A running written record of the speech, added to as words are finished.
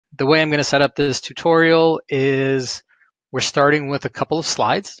the way I'm going to set up this tutorial is we're starting with a couple of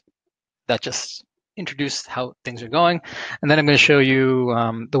slides that just introduce how things are going. And then I'm going to show you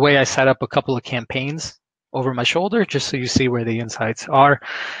the way I set up a couple of campaigns over my shoulder, just so you see where the insights are.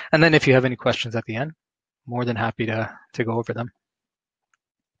 And then if you have any questions at the end, more than happy to go over them.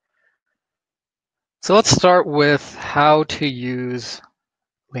 So let's start with how to use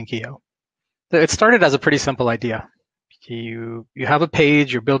Linkio. It started as a pretty simple idea. You have a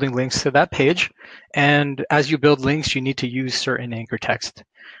page, you're building links to that page, and as you build links, you need to use certain anchor text.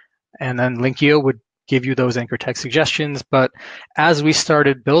 And then Linkio would give you those anchor text suggestions. But as we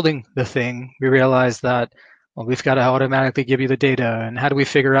started building the thing, we realized that, well, we've got to automatically give you the data. And how do we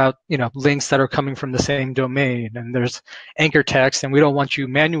figure out, links that are coming from the same domain? And there's anchor text, and we don't want you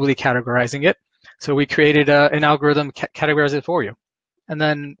manually categorizing it. So we created an algorithm categorize it for you. And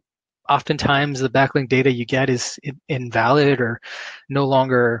then oftentimes the backlink data you get is invalid or no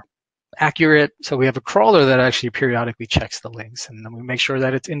longer accurate. So we have a crawler that actually periodically checks the links, and then we make sure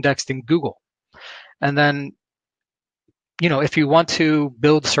that it's indexed in Google. And then, if you want to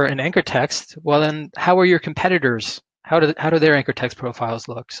build certain anchor text, well, then how are your competitors? How do their anchor text profiles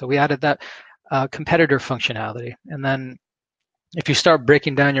look? So we added that competitor functionality. And then if you start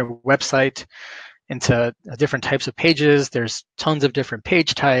breaking down your website into different types of pages, there's tons of different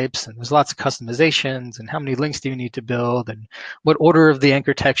page types, and there's lots of customizations, and how many links do you need to build, and what order of the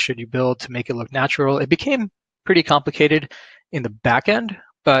anchor text should you build to make it look natural. It became pretty complicated in the back end,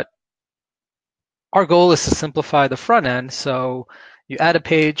 but our goal is to simplify the front end. So you add a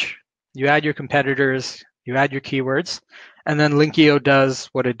page, you add your competitors, you add your keywords, and then Linkio does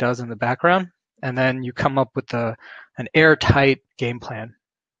what it does in the background, and then you come up with an airtight game plan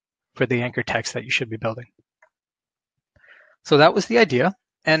for the anchor text that you should be building. So that was the idea,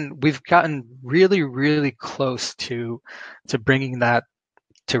 and we've gotten really, really close to bringing that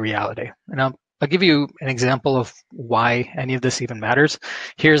to reality. And I'll give you an example of why any of this even matters.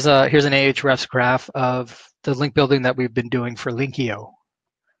 Here's an Ahrefs graph of the link building that we've been doing for Linkio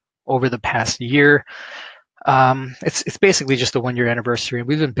over the past year. It's basically just a 1-year anniversary.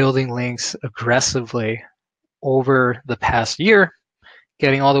 We've been building links aggressively over the past year,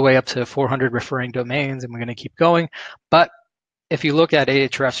 getting all the way up to 400 referring domains, and we're going to keep going. But if you look at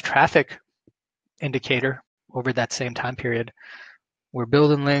Ahrefs traffic indicator over that same time period, we're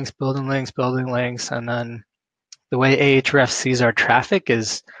building links, and then the way Ahrefs sees our traffic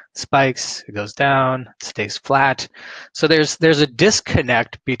is spikes, it goes down, it stays flat. So there's a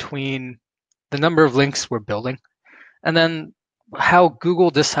disconnect between the number of links we're building and then how Google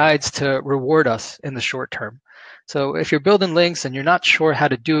decides to reward us in the short term. So if you're building links and you're not sure how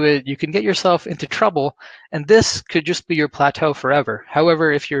to do it, you can get yourself into trouble, and this could just be your plateau forever.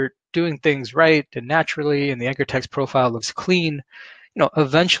 However, if you're doing things right and naturally and the anchor text profile looks clean,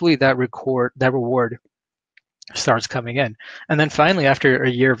 eventually that reward starts coming in. And then finally, after a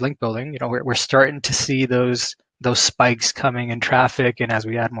year of link building, we're starting to see those spikes coming in traffic, and as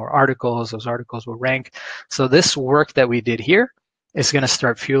we add more articles, those articles will rank. So this work that we did here is going to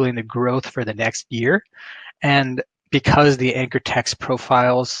start fueling the growth for the next year. And because the anchor text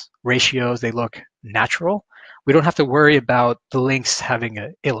profiles ratios, they look natural, we don't have to worry about the links having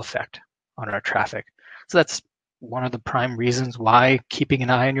an ill effect on our traffic. So that's one of the prime reasons why keeping an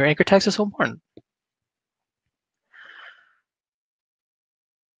eye on your anchor text is so important.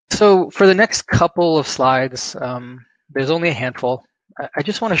 So for the next couple of slides, there's only a handful. I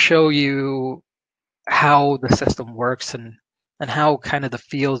just want to show you how the system works and how kind of the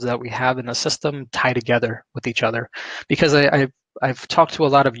fields that we have in the system tie together with each other. Because I've talked to a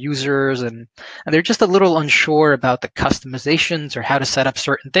lot of users and they're just a little unsure about the customizations or how to set up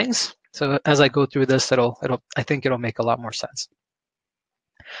certain things. So as I go through this, I think it'll make a lot more sense.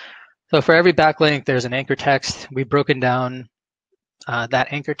 So for every backlink, there's an anchor text. We've broken down that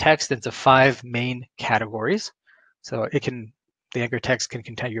anchor text into 5 main categories. So the anchor text can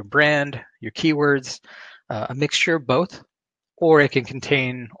contain your brand, your keywords, a mixture of both, or it can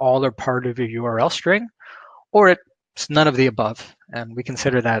contain all or part of your URL string, or it's none of the above, and we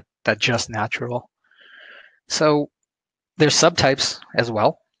consider that just natural. So there's subtypes as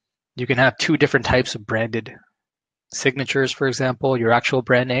well. You can have 2 different types of branded signatures, for example, your actual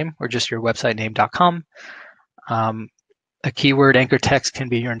brand name or just your website name.com. A keyword anchor text can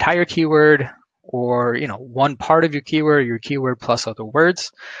be your entire keyword, or one part of your keyword plus other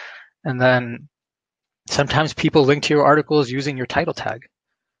words. And then sometimes people link to your articles using your title tag.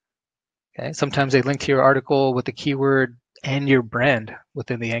 Okay, sometimes they link to your article with the keyword and your brand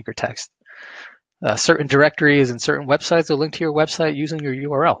within the anchor text. Certain directories and certain websites will link to your website using your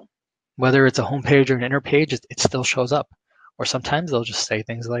URL. Whether it's a homepage or an inner page, it still shows up. Or sometimes they'll just say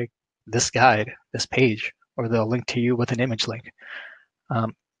things like this guide, this page, or they'll link to you with an image link.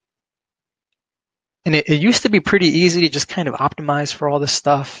 And it used to be pretty easy to just kind of optimize for all this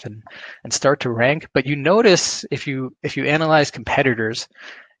stuff and start to rank. But you notice if you analyze competitors,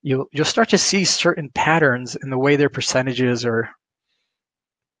 you'll start to see certain patterns in the way their percentages are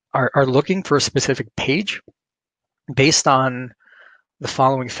looking for a specific page based on the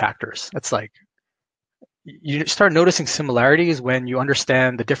following factors. It's like you start noticing similarities when you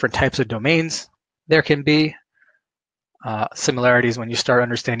understand the different types of domains there can be. Similarities when you start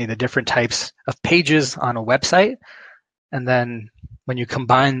understanding the different types of pages on a website. And then when you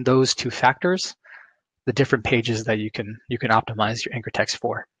combine those two factors, the different pages that you can optimize your anchor text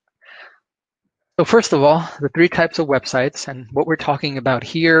for. So first of all, the three types of websites, and what we're talking about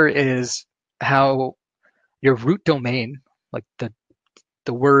here is how your root domain, like the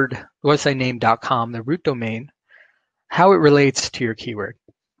word website name.com, the root domain, how it relates to your keyword.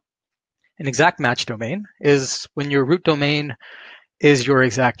 An exact match domain is when your root domain is your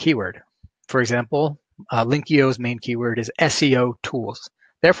exact keyword. For example, Linkio's main keyword is SEO tools.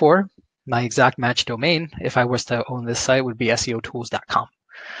 Therefore, my exact match domain, if I was to own this site, would be SEOtools.com.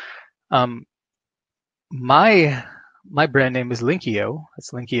 My brand name is Linkio.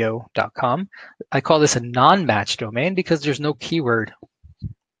 It's Linkio.com. I call this a non-match domain because there's no keyword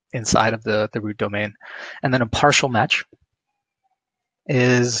inside of the root domain. And then a partial match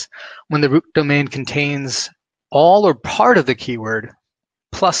is when the root domain contains all or part of the keyword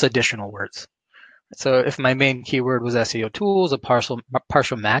plus additional words. So if my main keyword was SEO tools, a partial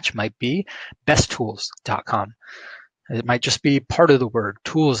match might be besttools.com. It might just be part of the word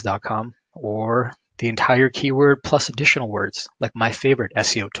tools.com, or the entire keyword plus additional words, like my favorite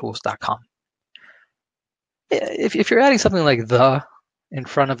SEOtools.com. If you're adding something like the in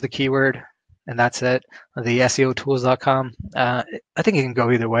front of the keyword, and that's it, the SEOtools.com, I think it can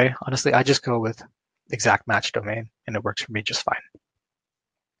go either way. Honestly, I just go with exact match domain, and it works for me just fine.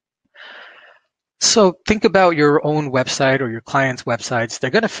 So think about your own website or your client's websites. They're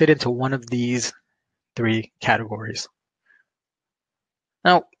going to fit into one of these three categories.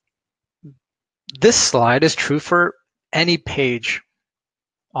 Now, this slide is true for any page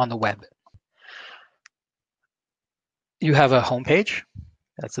on the web. You have a home page.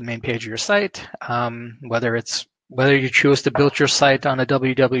 That's the main page of your site. Whether you choose to build your site on a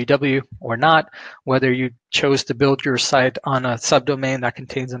www or not, whether you chose to build your site on a subdomain that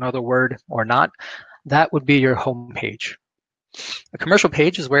contains another word or not, that would be your home page. A commercial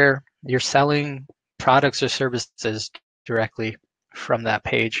page is where you're selling products or services directly from that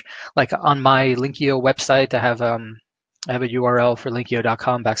page. Like on my Linkio website, I have a URL for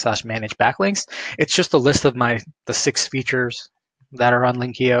linkio.com/manage backlinks. It's just a list of the 6 features that are on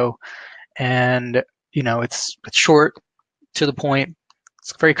Linkio, and it's short, to the point.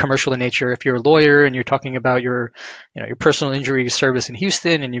 It's very commercial in nature. If you're a lawyer and you're talking about your personal injury service in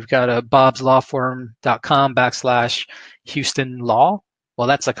Houston, and you've got a bobslawfirm.com/Houston Law, well,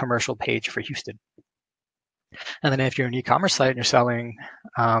 that's a commercial page for Houston. And then if you're an e-commerce site and you're selling,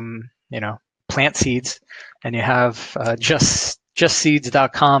 plant seeds, and you have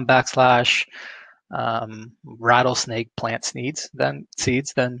justseeds.com/rattlesnake plant seeds, then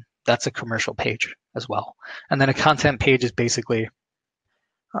that's a commercial page as well. And then a content page is basically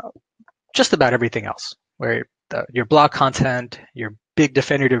just about everything else, where your blog content, your big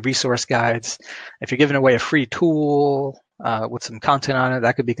definitive resource guides. If you're giving away a free tool with some content on it,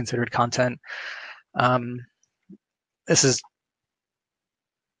 that could be considered content.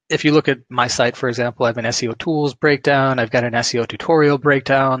 If you look at my site, for example, I have an SEO tools breakdown. I've got an SEO tutorial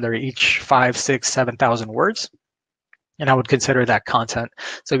breakdown. They're each 5, 6, 7,000 words, and I would consider that content.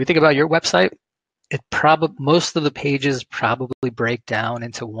 So if you think about your website, most of the pages probably break down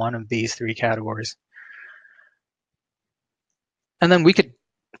into one of these 3 categories. And then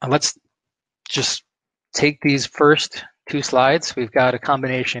let's just take these first 2 slides. We've got a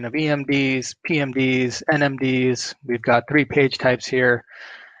combination of EMDs, PMDs, NMDs. We've got 3 page types here.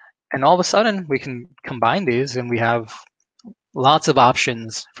 And all of a sudden, we can combine these, and we have lots of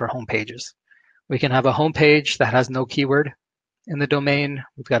options for home pages. We can have a home page that has no keyword in the domain.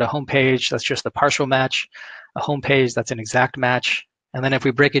 We've got a home page that's just a partial match, a home page that's an exact match. And then if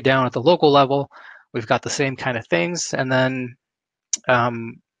we break it down at the local level, we've got the same kind of things. And then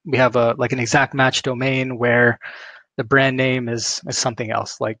we have an exact match domain where the brand name is something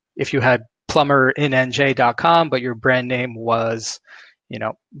else. Like if you had plumberinNJ.com, but your brand name was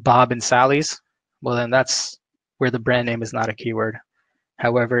Bob and Sally's, well, then that's where the brand name is not a keyword.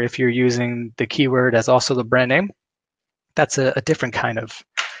 However, if you're using the keyword as also the brand name, that's a different kind of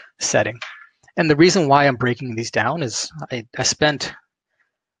setting. And the reason why I'm breaking these down is I spent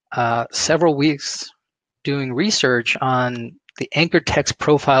several weeks doing research on the anchor text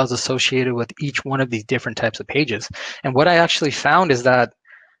profiles associated with each one of these different types of pages. And what I actually found is that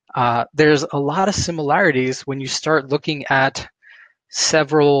there's a lot of similarities when you start looking at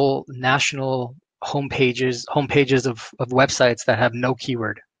several national homepages of websites that have no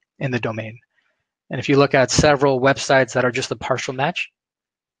keyword in the domain. And if you look at several websites that are just a partial match,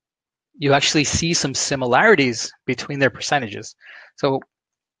 you actually see some similarities between their percentages. So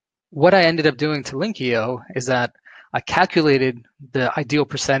what I ended up doing to Linkio is that I calculated the ideal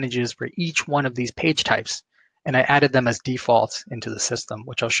percentages for each one of these page types, and I added them as defaults into the system,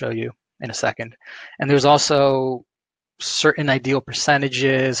 which I'll show you in a second. And there's also certain ideal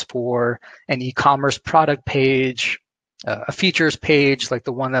percentages for an e-commerce product page, a features page like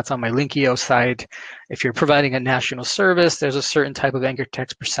the one that's on my Linkio site. If you're providing a national service, there's a certain type of anchor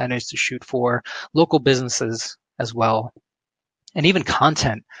text percentage to shoot for, local businesses as well. And even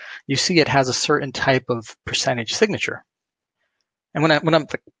content, you see it has a certain type of percentage signature. And when I'm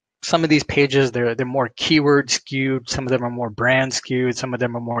some of these pages, they're more keyword skewed, some of them are more brand skewed, some of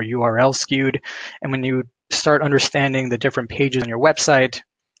them are more URL skewed. And when you start understanding the different pages on your website,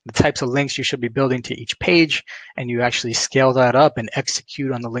 the types of links you should be building to each page, and you actually scale that up and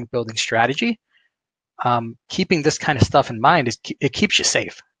execute on the link building strategy, keeping this kind of stuff in mind, it keeps you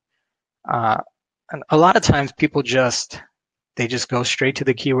safe. And a lot of times people they just go straight to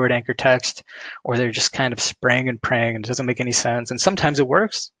the keyword anchor text, or they're just kind of spraying and praying and it doesn't make any sense. And sometimes it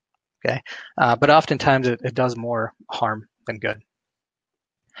works, okay? But oftentimes it does more harm than good.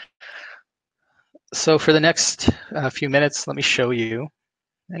 So for the next few minutes, let me show you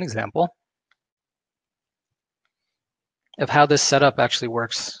an example of how this setup actually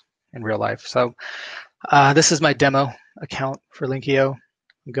works in real life. So this is my demo account for Linkio.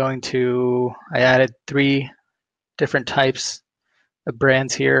 I added 3 different types of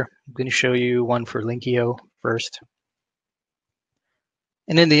brands here. I'm going to show you one for Linkio first.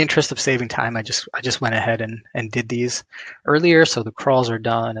 And in the interest of saving time, I just went ahead and did these earlier, so the crawls are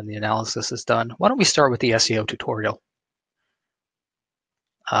done and the analysis is done. Why don't we start with the SEO tutorial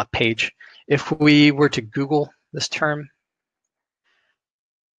page. If we were to Google this term,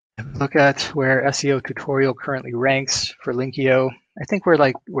 look at where SEO tutorial currently ranks for Linkio, I think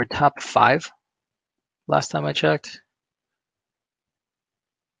we're top 5 last time I checked.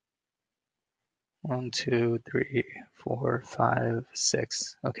 1, 2, 3, 4, 5,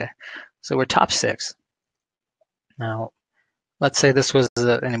 6. Okay, so we're top 6. Now, let's say this was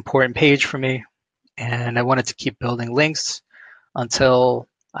an important page for me, and I wanted to keep building links until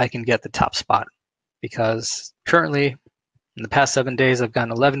I can get the top spot. Because currently, in the past 7 days, I've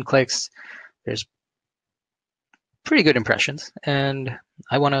gotten 11 clicks. There's pretty good impressions, and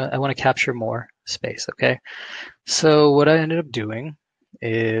I want to capture more space. Okay, so what I ended up doing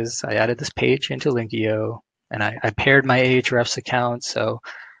is I added this page into Linkio, and I paired my Ahrefs account. So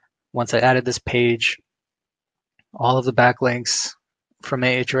once I added this page, all of the backlinks from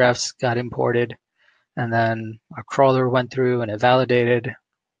Ahrefs got imported, and then our crawler went through and it validated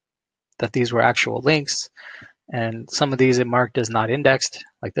that these were actual links. And some of these it marked as not indexed,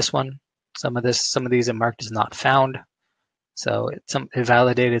 like this one. Some of these it marked as not found. So it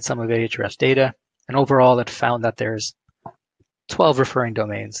validated some of Ahrefs data, and overall it found that there's 12 referring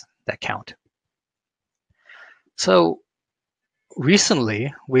domains that count. So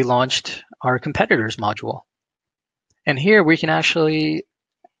recently we launched our competitors module. And here we can actually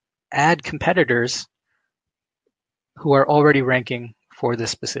add competitors who are already ranking for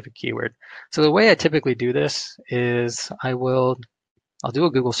this specific keyword. So the way I typically do this is I'll do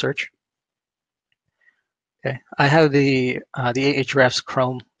a Google search. Okay, I have the Ahrefs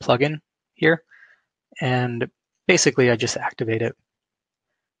Chrome plugin here, and basically I just activate it.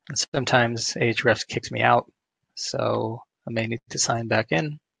 And sometimes Ahrefs kicks me out, so I may need to sign back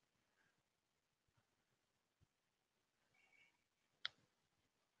in.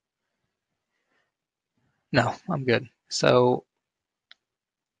 No, I'm good. So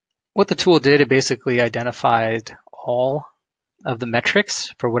what the tool did, it basically identified all of the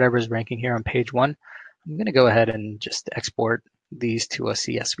metrics for whatever is ranking here on page 1. I'm going to go ahead and just export these to a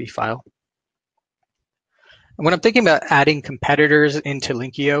CSV file. And when I'm thinking about adding competitors into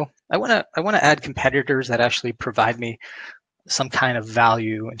Linkio, I want to add competitors that actually provide me some kind of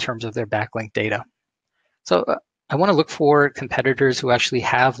value in terms of their backlink data. So I want to look for competitors who actually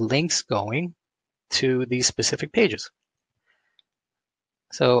have links going to these specific pages.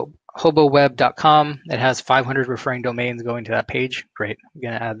 So hoboweb.com, it has 500 referring domains going to that page. Great, I'm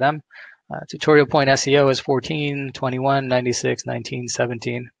going to add them. Tutorial point SEO is 14, 21, 96, 19,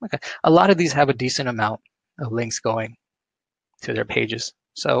 17. Okay. A lot of these have a decent amount of links going to their pages.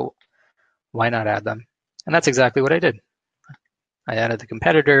 So why not add them? And that's exactly what I did. I added the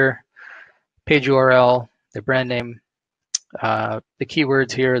competitor, page URL, the brand name, the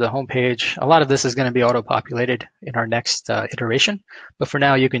keywords here, the homepage. A lot of this is going to be auto-populated in our next iteration, but for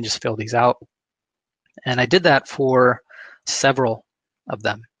now you can just fill these out. And I did that for several of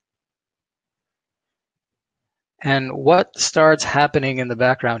them. And what starts happening in the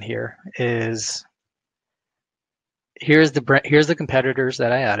background here is here's the competitors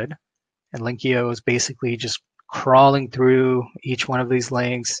that I added, and Linkio is basically just crawling through each one of these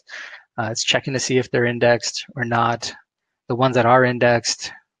links. It's checking to see if they're indexed or not. The ones that are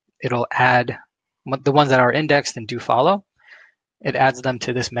indexed, it'll add the ones that are indexed and do follow. It adds them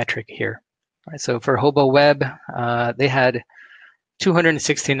to this metric here. All right, so for Hobo Web, they had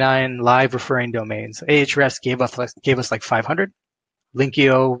 269 live referring domains. Ahrefs gave us like 500.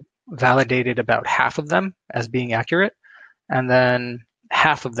 Linkio validated about half of them as being accurate, and then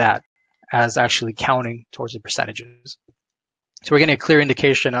half of that as actually counting towards the percentages. So we're getting a clear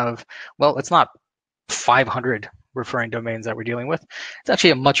indication of, well, it's not 500 referring domains that we're dealing with. It's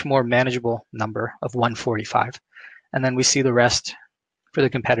actually a much more manageable number of 145. And then we see the rest for the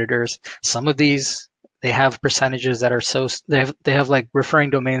competitors. Some of these, they have percentages that are so, they have like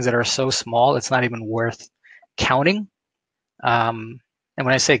referring domains that are so small, it's not even worth counting. And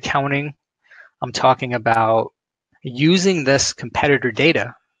when I say counting, I'm talking about using this competitor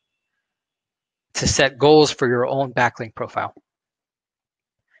data to set goals for your own backlink profile.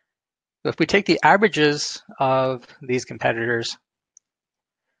 So if we take the averages of these competitors,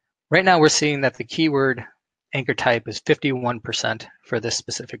 right now we're seeing that the keyword anchor type is 51% for this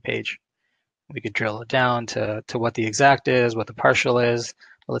specific page. We could drill it down to what the exact is, what the partial is,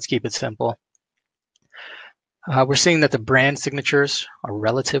 but let's keep it simple. We're seeing that the brand signatures are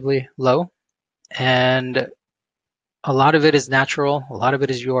relatively low, and a lot of it is natural, a lot of it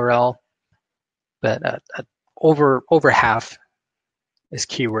is URL, but over half is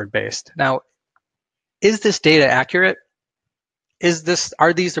keyword based. Now, is this data accurate?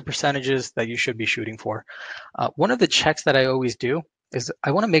 Are these the percentages that you should be shooting for? One of the checks that I always do is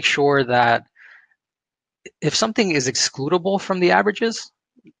I want to make sure that if something is excludable from the averages,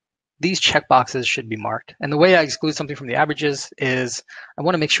 these checkboxes should be marked. And the way I exclude something from the averages is I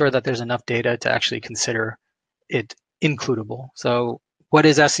want to make sure that there's enough data to actually consider it includable. So what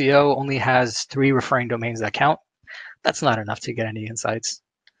is SEO only has 3 referring domains that count. That's not enough to get any insights.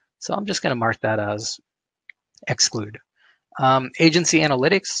 So I'm just going to mark that as exclude. Agency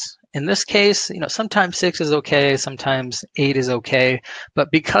analytics, in this case, sometimes 6 is okay, sometimes 8 is okay,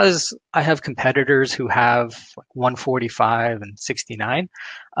 but because I have competitors who have like 145 and 69,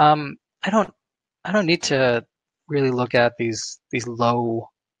 I don't need to really look at these low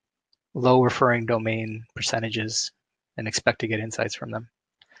referring domain percentages and expect to get insights from them.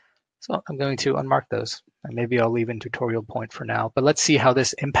 So I'm going to unmark those, and maybe I'll leave in tutorial point for now, but let's see how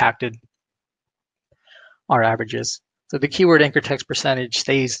this impacted our averages. So the keyword anchor text percentage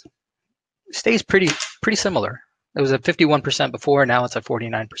stays pretty similar. It was at 51% before, now it's at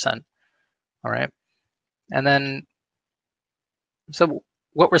 49%. All right. And then, so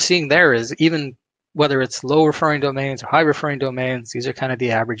what we're seeing there is even whether it's low referring domains or high referring domains, these are kind of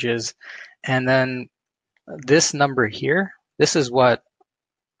the averages. And then this number here, this is what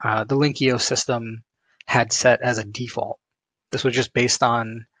the Linkio system had set as a default. This was just based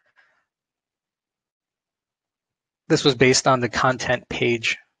on the content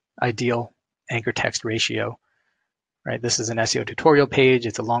page ideal anchor text ratio, right? This is an SEO tutorial page.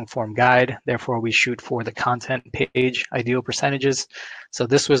 It's a long form guide. Therefore, we shoot for the content page ideal percentages. So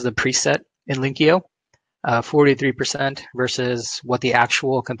this was the preset in Linkio, 43% versus what the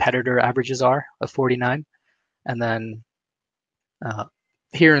actual competitor averages are of 49. And then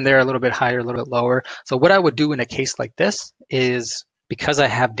here and there, a little bit higher, a little bit lower. So what I would do in a case like this is, because I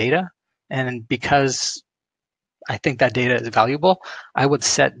have data and because I think that data is valuable, I would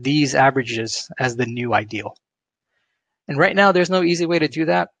set these averages as the new ideal. And right now, there's no easy way to do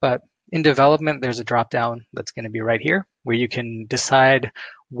that, but in development, there's a drop-down that's going to be right here, where you can decide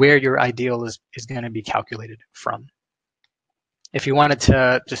where your ideal is going to be calculated from. If you wanted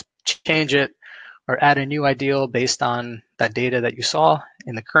to just change it or add a new ideal based on that data that you saw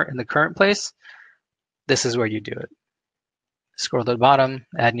in the current place, this is where you do it. Scroll to the bottom,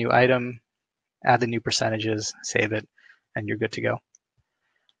 add new item, add the new percentages, save it, and you're good to go.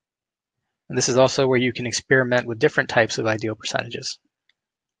 And this is also where you can experiment with different types of ideal percentages.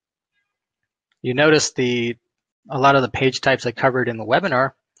 You notice a lot of the page types I covered in the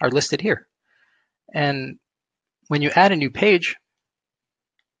webinar are listed here. And when you add a new page,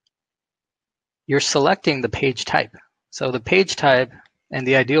 you're selecting the page type. So the page type and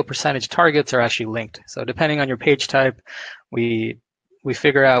the ideal percentage targets are actually linked. So depending on your page type, we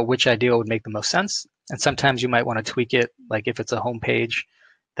figure out which ideal would make the most sense. And sometimes you might want to tweak it, like if it's a home page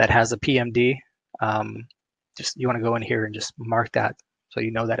that has a PMD, just you want to go in here and just mark that so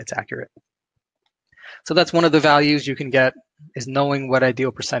you know that it's accurate. So that's one of the values you can get, is knowing what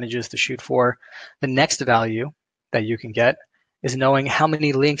ideal percentages to shoot for. The next value that you can get is knowing how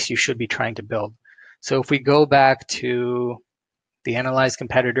many links you should be trying to build. So if we go back to the Analyze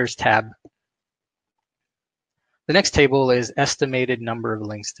Competitors tab, the next table is estimated number of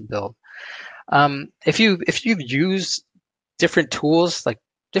links to build. If you've used different tools, like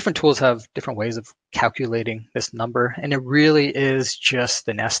different tools have different ways of calculating this number, and it really is just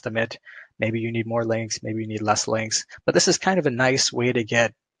an estimate. Maybe you need more links, maybe you need less links, but this is kind of a nice way to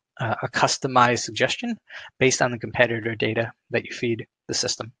get a customized suggestion based on the competitor data that you feed the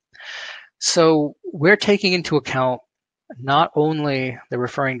system. So we're taking into account not only the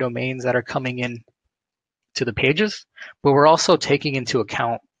referring domains that are coming in to the pages, but we're also taking into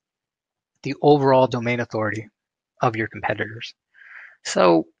account the overall domain authority of your competitors.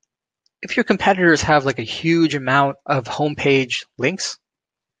 So if your competitors have like a huge amount of homepage links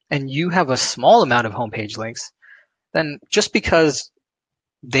and you have a small amount of homepage links, then just because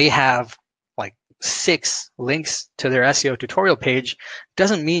they have like 6 links to their SEO tutorial page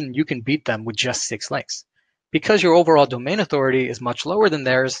doesn't mean you can beat them with just 6 links. Because your overall domain authority is much lower than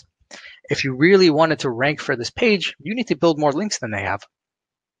theirs, if you really wanted to rank for this page, you need to build more links than they have.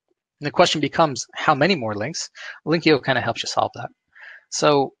 And the question becomes, how many more links? Linkio kind of helps you solve that.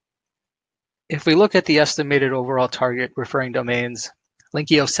 So if we look at the estimated overall target referring domains,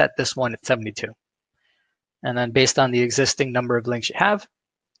 Linkio set this one at 72. And then based on the existing number of links you have,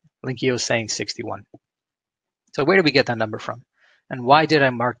 Linkio is saying 61. So where did we get that number from? And why did I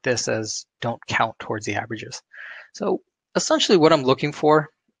mark this as don't count towards the averages? So essentially what I'm looking for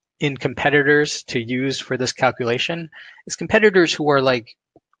in competitors to use for this calculation is competitors who are like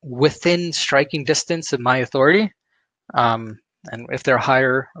within striking distance of my authority. And if they're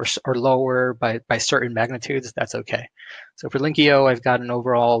higher or lower by certain magnitudes, that's okay. So for Linkio, I've got an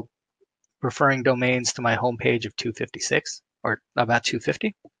overall referring domains to my homepage of 256, or about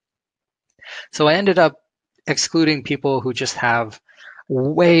 250. So I ended up excluding people who just have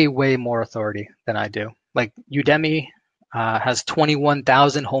way more authority than I do. Like Udemy has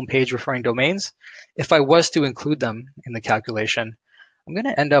 21,000 homepage referring domains. If I was to include them in the calculation, I'm going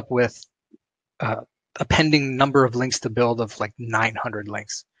to end up with a pending number of links to build of like 900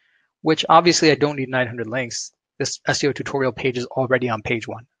 links, which obviously I don't need 900 links. This SEO tutorial page is already on page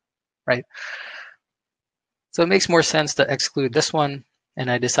 1, right? So it makes more sense to exclude this one. And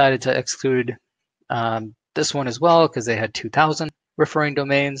I decided to exclude this one as well because they had 2,000 referring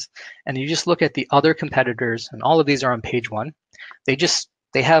domains. And you just look at the other competitors, and all of these are on page 1.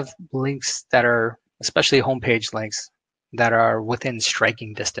 They have links that are, especially homepage links, that are within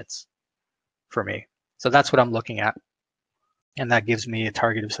striking distance for me. So that's what I'm looking at. And that gives me a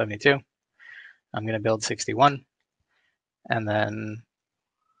target of 72. I'm going to build 61. And then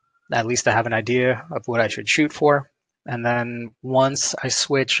at least I have an idea of what I should shoot for. And then once I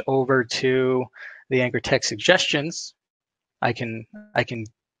switch over to the anchor text suggestions, I can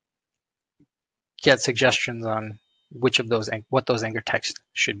get suggestions on which of those, what those anchor texts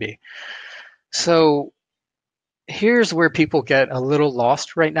should be. So here's where people get a little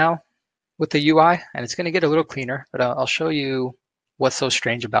lost right now with the UI, and it's going to get a little cleaner, but I'll show you what's so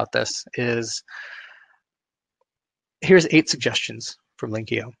strange about this. Is here's 8 suggestions from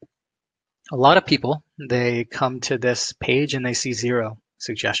Linkio. A lot of people, they come to this page and they see 0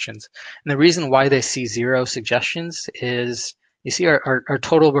 suggestions. And the reason why they see 0 suggestions is, you see our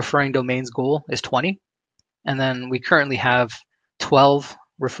total referring domains goal is 20. And then we currently have 12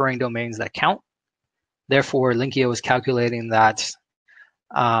 referring domains that count. Therefore, Linkio is calculating that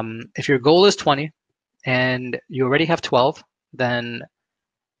if your goal is 20 and you already have 12, then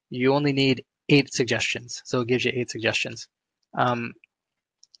you only need 8 suggestions. So it gives you 8 suggestions.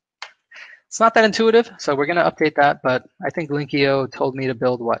 It's not that intuitive, so we're going to update that, but I think Linkio told me to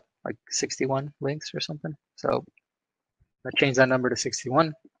build what, like 61 links or something. So I changed that number to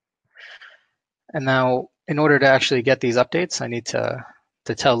 61. And now in order to actually get these updates, I need to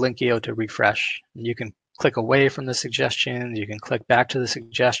tell Linkio to refresh. You can click away from the suggestions, you can click back to the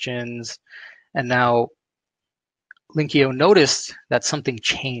suggestions, and now Linkio noticed that something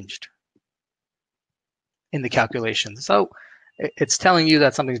changed in the calculation. So it's telling you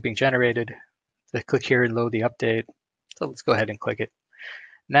that something's being generated. So click here and load the update. So let's go ahead and click it.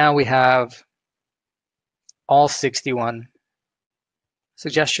 Now we have all 61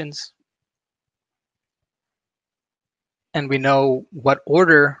 suggestions, and we know what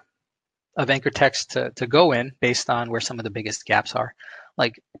order of anchor text to go in based on where some of the biggest gaps are.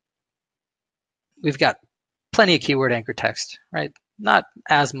 Like, we've got plenty of keyword anchor text, right? Not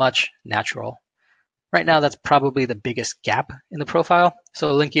as much natural. Right now, that's probably the biggest gap in the profile.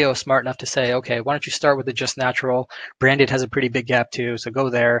 So Linkio is smart enough to say, okay, why don't you start with the just natural? Branded has a pretty big gap too, so go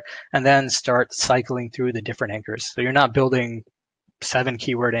there, and then start cycling through the different anchors. So you're not building 7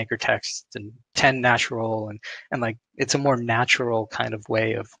 keyword anchor texts and 10 natural, and like, it's a more natural kind of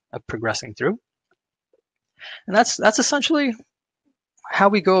way of progressing through. And that's essentially how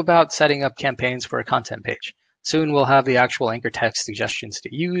we go about setting up campaigns for a content page. Soon we'll have the actual anchor text suggestions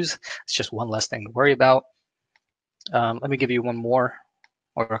to use. It's just one less thing to worry about. Let me give you one more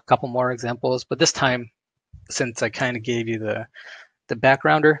or a couple more examples, but this time, since I kind of gave you the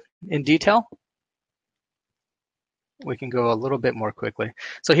backgrounder in detail, we can go a little bit more quickly.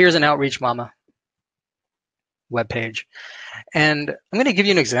 So here's an Outreach Mama webpage. And I'm going to give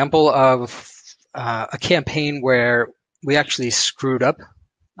you an example of a campaign where we actually screwed up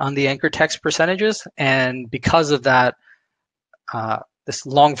on the anchor text percentages. And because of that, this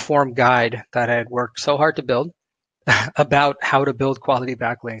long form guide that I had worked so hard to build about how to build quality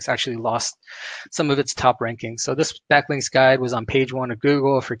backlinks actually lost some of its top rankings. So this backlinks guide was on page 1 of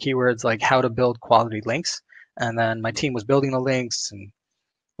Google for keywords like how to build quality links. And then my team was building the links, and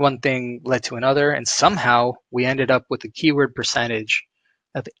one thing led to another. And somehow we ended up with a keyword percentage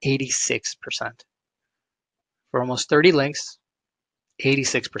of 86%. For almost 30 links,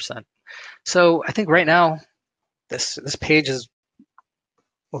 86%. So I think right now, this page has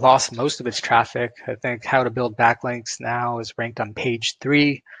lost most of its traffic. I think how to build backlinks now is ranked on page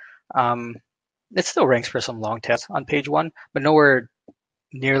 3. It still ranks for some long tails on page 1, but nowhere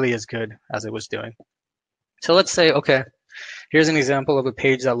nearly as good as it was doing. So let's say, okay, here's an example of a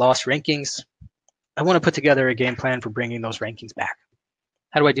page that lost rankings. I want to put together a game plan for bringing those rankings back.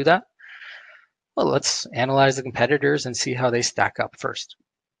 How do I do that? Well, let's analyze the competitors and see how they stack up first.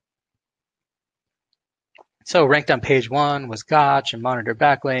 So ranked on page 1 was Gotch and Monitor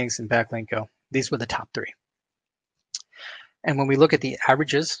Backlinks and Backlinko. These were the top 3. And when we look at the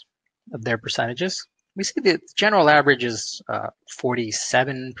averages of their percentages, we see the general average is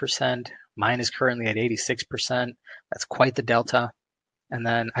 47%. Mine is currently at 86%. That's quite the delta. And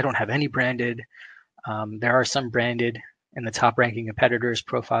then I don't have any branded. There are some branded in the top ranking competitors'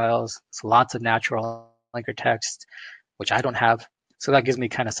 profiles. It's lots of natural anchor text, which I don't have. So that gives me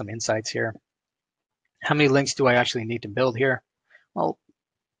kind of some insights here. How many links do I actually need to build here? Well,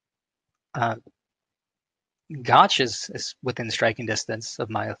 Gotch is within striking distance of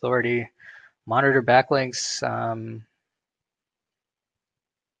my authority. Monitor Backlinks,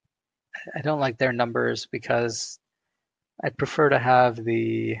 I don't like their numbers because I'd prefer to have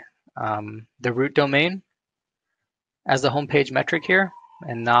the root domain as the homepage metric here,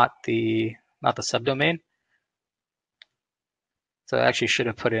 and not the subdomain. So I actually should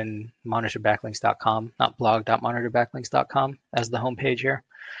have put in monitorbacklinks.com, not blog.monitorbacklinks.com as the homepage here.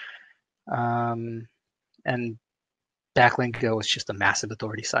 And Backlinko is just a massive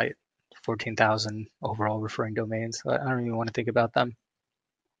authority site, 14,000 overall referring domains. So I don't even want to think about them.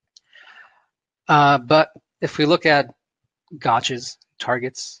 But if we look at Gotch's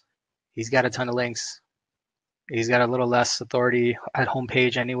targets, he's got a ton of links. He's got a little less authority at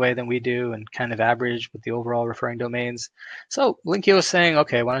homepage anyway than we do, and kind of average with the overall referring domains. So Linkio is saying,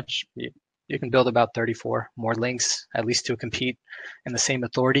 okay, why don't you can build about 34 more links, at least to compete in the same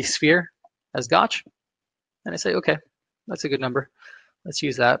authority sphere as Gotch. And I say, okay, that's a good number. Let's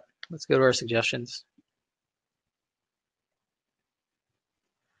use that. Let's go to our suggestions.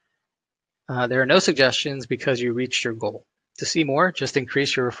 There are no suggestions because you reached your goal. To see more, just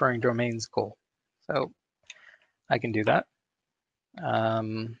increase your referring domains goal. So I can do that. Why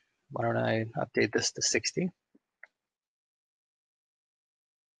don't I update this to 60?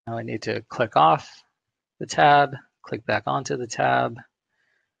 Now I need to click off the tab, click back onto the tab.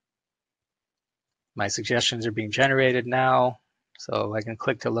 My suggestions are being generated now, so I can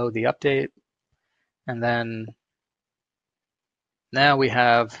click to load the update. And then now we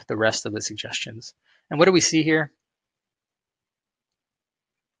have the rest of the suggestions. And what do we see here?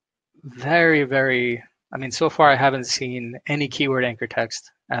 Very, very, I mean, so far I haven't seen any keyword anchor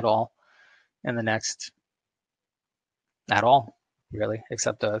text at all in the next, at all, really,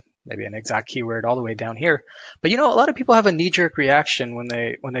 except maybe an exact keyword all the way down here. But you know, a lot of people have a knee-jerk reaction when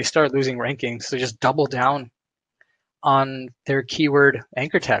they start losing rankings. So just double down on their keyword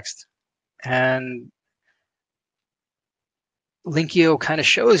anchor text. And Linkio kind of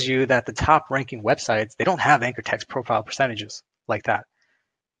shows you that the top ranking websites, they don't have anchor text profile percentages like that.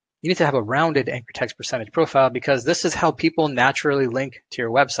 You need to have a rounded anchor text percentage profile because this is how people naturally link to your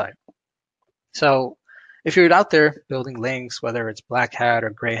website. So if you're out there building links, whether it's black hat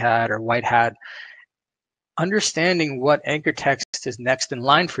or gray hat or white hat, understanding what anchor text is next in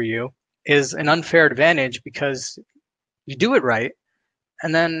line for you is an unfair advantage because you do it right,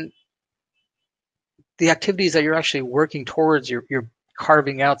 and then the activities that you're actually working towards, you're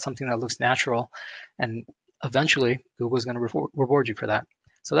carving out something that looks natural, and eventually Google's going to reward you for that.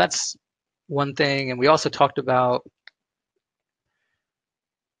 So that's one thing. And we also talked about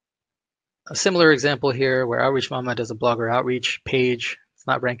a similar example here where Outreach Mama does a blogger outreach page. It's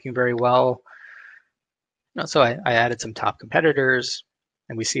not ranking very well. So I added some top competitors,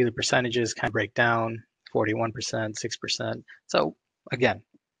 and we see the percentages kind of break down, 41%, 6%. So again,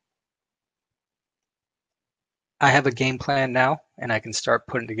 I have a game plan now, and I can start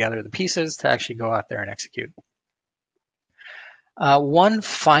putting together the pieces to actually go out there and execute. One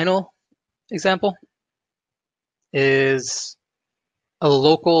final example is a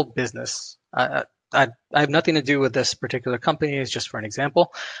local business. I have nothing to do with this particular company, it's just for an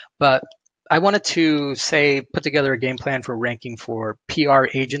example, but I wanted to put together a game plan for ranking for PR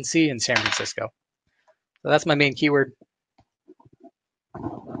agency in San Francisco. So that's my main keyword.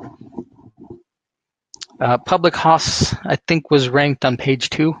 Public hosts, I think, was ranked on page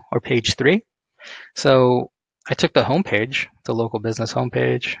 2 or page 3. So I took the homepage, the local business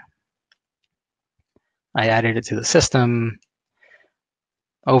homepage. I added it to the system.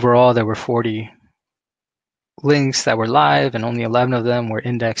 Overall, there were 40 links that were live, and only 11 of them were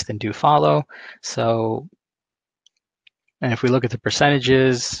indexed and do follow. So, and if we look at the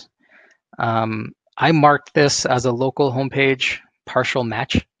percentages, I marked this as a local homepage partial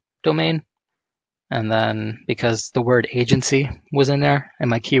match domain. And then because the word agency was in there, and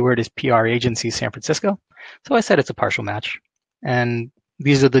my keyword is PR agency San Francisco, so I said it's a partial match. And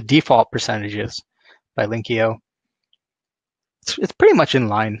these are the default percentages by Linkio. It's pretty much in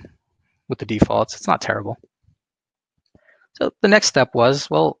line with the defaults. It's not terrible. So the next step was,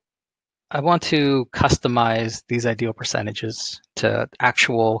 well, I want to customize these ideal percentages to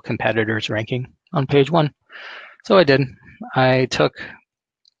actual competitors ranking on page 1. So I did. I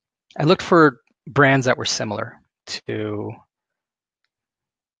looked for brands that were similar to,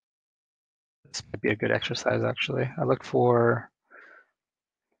 this might be a good exercise actually. I looked for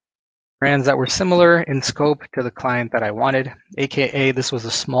brands that were similar in scope to the client that I wanted, AKA this was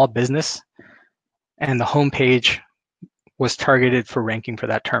a small business and the homepage was targeted for ranking for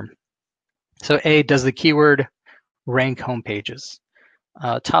that term. So A, does the keyword rank homepages?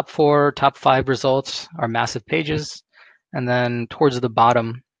 Top 4, top 5 results are massive pages. And then towards the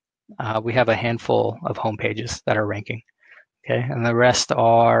bottom, we have a handful of homepages that are ranking. Okay, and the rest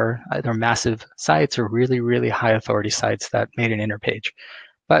are either massive sites or really, really high authority sites that made an inner page.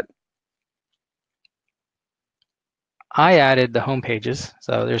 But I added the home pages.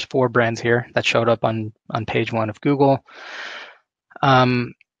 So there's 4 brands here that showed up on page 1 of Google.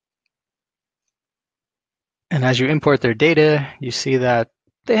 And as you import their data, you see that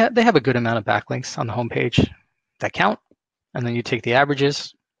they have a good amount of backlinks on the home page that count. And then you take the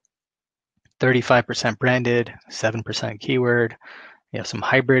averages, 35% branded, 7% keyword. You have some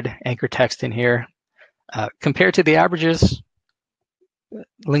hybrid anchor text in here. Compared to the averages,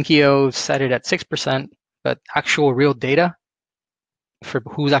 Linkio set it at 6%, but actual real data for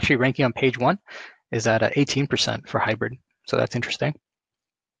who's actually ranking on page 1 is at 18% for hybrid. So that's interesting.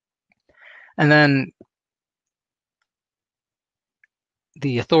 And then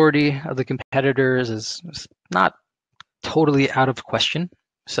the authority of the competitors is not totally out of question.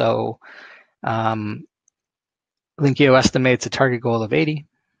 So Linkio estimates a target goal of 80,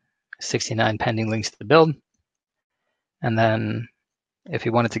 69 pending links to build. And then if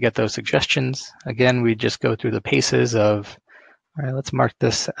you wanted to get those suggestions, again, we just go through the paces of, all right, let's mark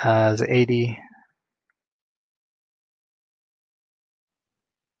this as 80.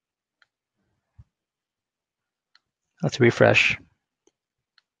 Let's refresh.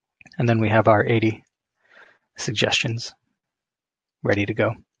 And then we have our 80 suggestions ready to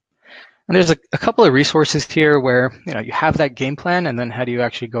go. And there's a couple of resources here where you have that game plan, and then how do you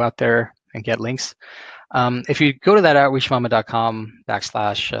actually go out there and get links? If you go to that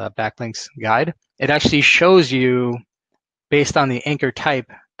outreachmama.com/backlinks guide, it actually shows you, based on the anchor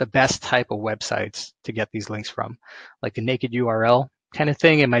type, the best type of websites to get these links from. Like a naked URL kind of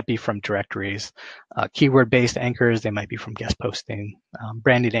thing, it might be from directories. Keyword-based anchors, they might be from guest posting.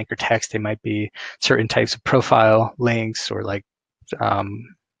 Branded anchor text, they might be certain types of profile links, or like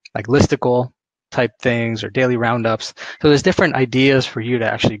listicle type things or daily roundups. So there's different ideas for you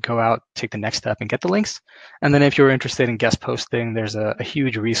to actually go out, take the next step and get the links. And then if you're interested in guest posting, there's a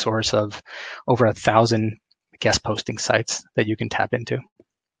huge resource of over 1,000 guest posting sites that you can tap into.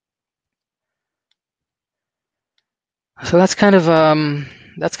 So that's kind of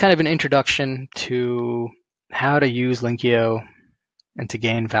an introduction to how to use Linkio and to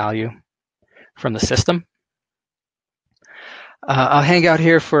gain value from the system. I'll hang out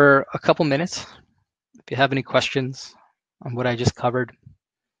here for a couple minutes. If you have any questions on what I just covered,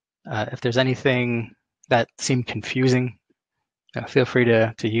 if there's anything that seemed confusing, feel free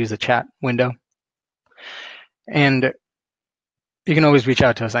to use the chat window. And you can always reach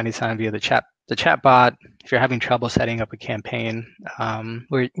out to us anytime via the chat bot. If you're having trouble setting up a campaign,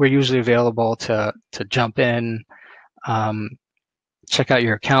 we're usually available to jump in, check out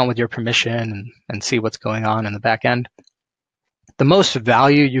your account with your permission, and see what's going on in the back end. The most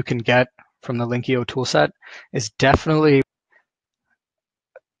value you can get from the Linkio toolset is definitely.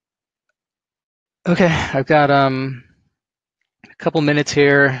 Okay, I've got a couple minutes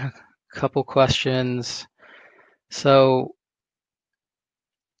here, a couple questions. So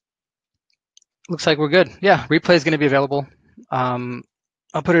looks like we're good. Yeah, replay is going to be available. I'll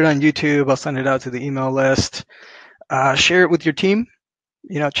put it on YouTube. I'll send it out to the email list. Share it with your team.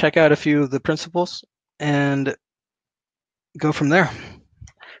 Check out a few of the principles and go from there.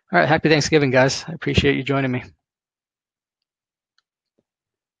 All right, happy Thanksgiving, guys. I appreciate you joining me.